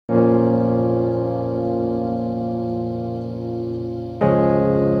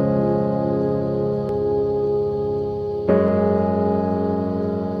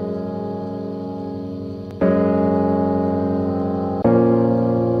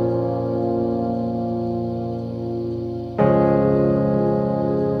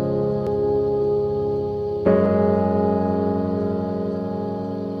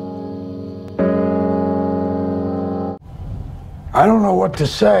I don't know what to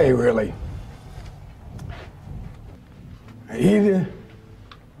say, really. Either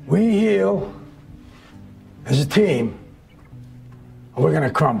we heal as a team, or we're going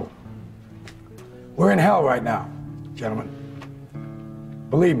to crumble. We're in hell right now, gentlemen.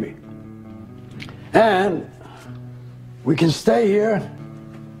 Believe me. And we can stay here,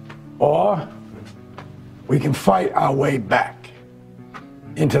 or we can fight our way back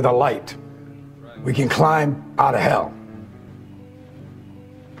into the light. We can climb out of hell.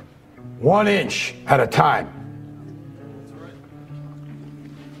 1 inch at a time.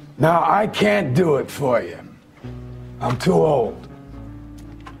 Now, I can't do it for you. I'm too old.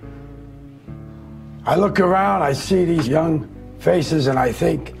 I look around, I see these young faces, and I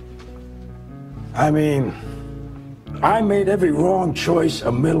think, I mean, I made every wrong choice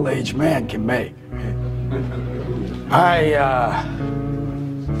a middle-aged man can make. I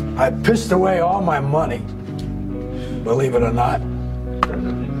pissed away all my money, believe it or not.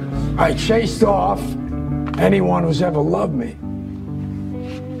 I chased off anyone who's ever loved me.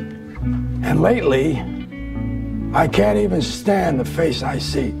 And lately, I can't even stand the face I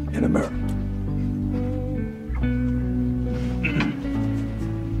see in the mirror.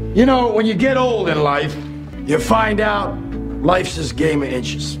 You know, when you get old in life, you find out life's this game of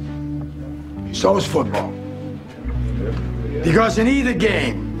inches. So is football. Because in either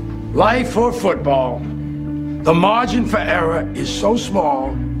game, life or football, the margin for error is so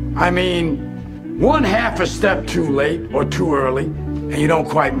small. I mean, 1/2 a step too late or too early, and you don't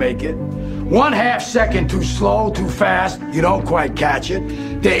quite make it. 1/2 second too slow, too fast, you don't quite catch it.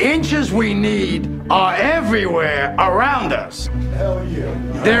 The inches we need are everywhere around us. Hell yeah.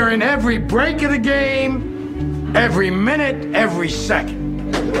 They're in every break of the game, every minute, every second.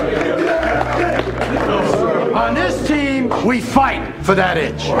 On this team, we fight for that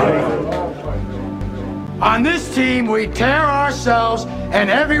inch. On this team, we tear ourselves and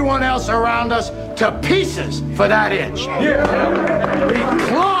everyone else around us to pieces for that inch. We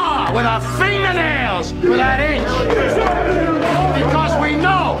claw with our fingernails for that inch. Because we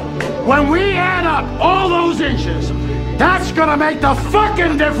know when we add up all those inches, that's gonna make the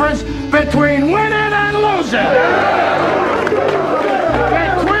fucking difference between winning and losing.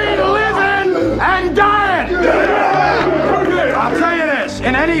 Between living and dying. I'll tell you this,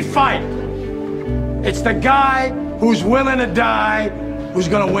 in any fight, it's the guy who's willing to die who's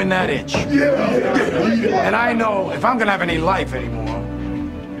gonna win that inch. And I know if I'm gonna have any life anymore,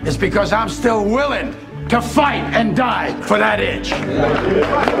 it's because I'm still willing to fight and die for that inch.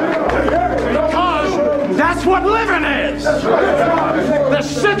 Because that's what living is. The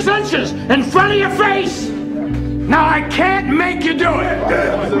 6 inches in front of your face. Now, I can't make you do it.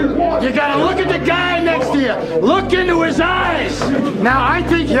 You gotta look at the guy next to you. Look into his eyes. Now, I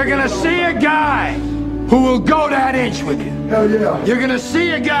think you're gonna see a guy who will go that inch with you. Hell yeah. You're gonna see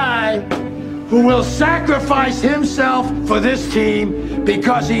a guy who will sacrifice himself for this team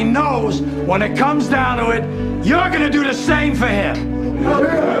because he knows when it comes down to it, you're gonna do the same for him.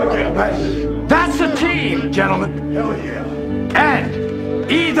 That's a team, gentlemen. Hell yeah. And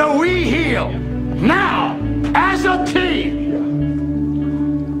either we heal now as a team,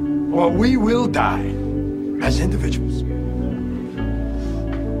 or we will die as individuals.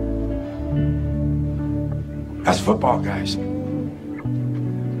 That's football, guys.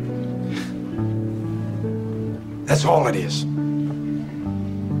 That's all it is.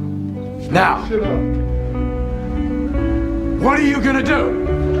 Now, what are you gonna do?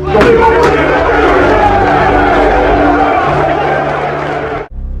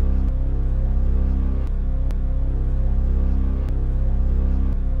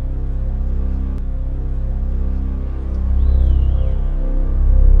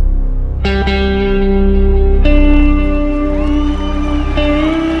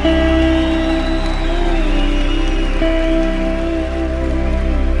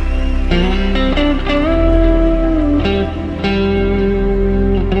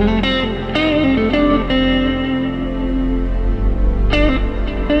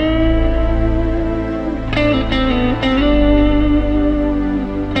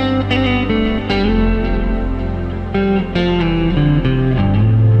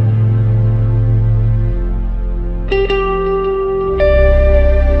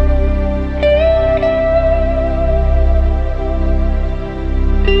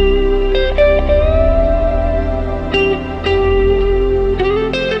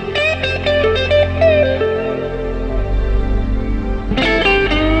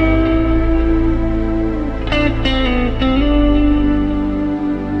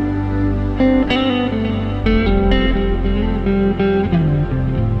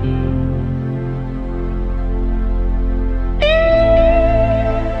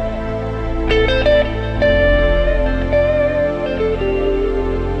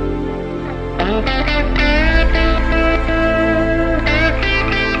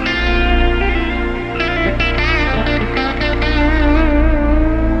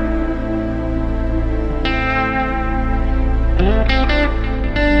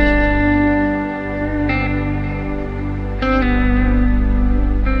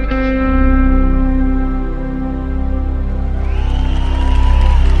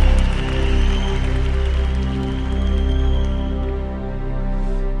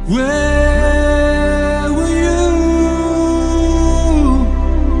 Where were you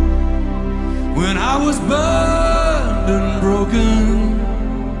when I was burned and broken?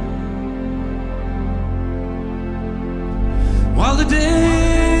 While the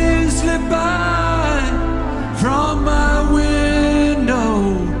days slip by from my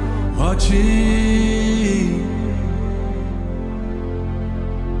window, watching.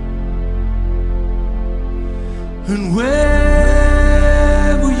 And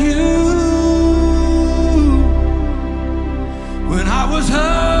where were you when I was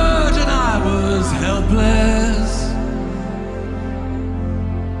hurt and I was helpless?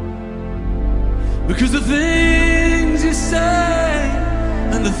 Because the things you say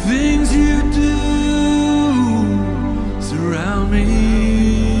and the things you do surround me.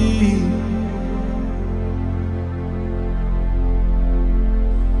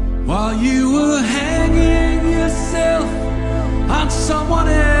 While you were hanging yourself on someone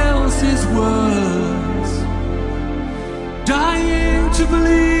else's words, dying to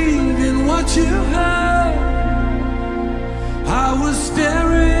believe in what you heard, I was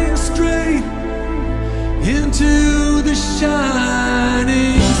staring straight into the shine.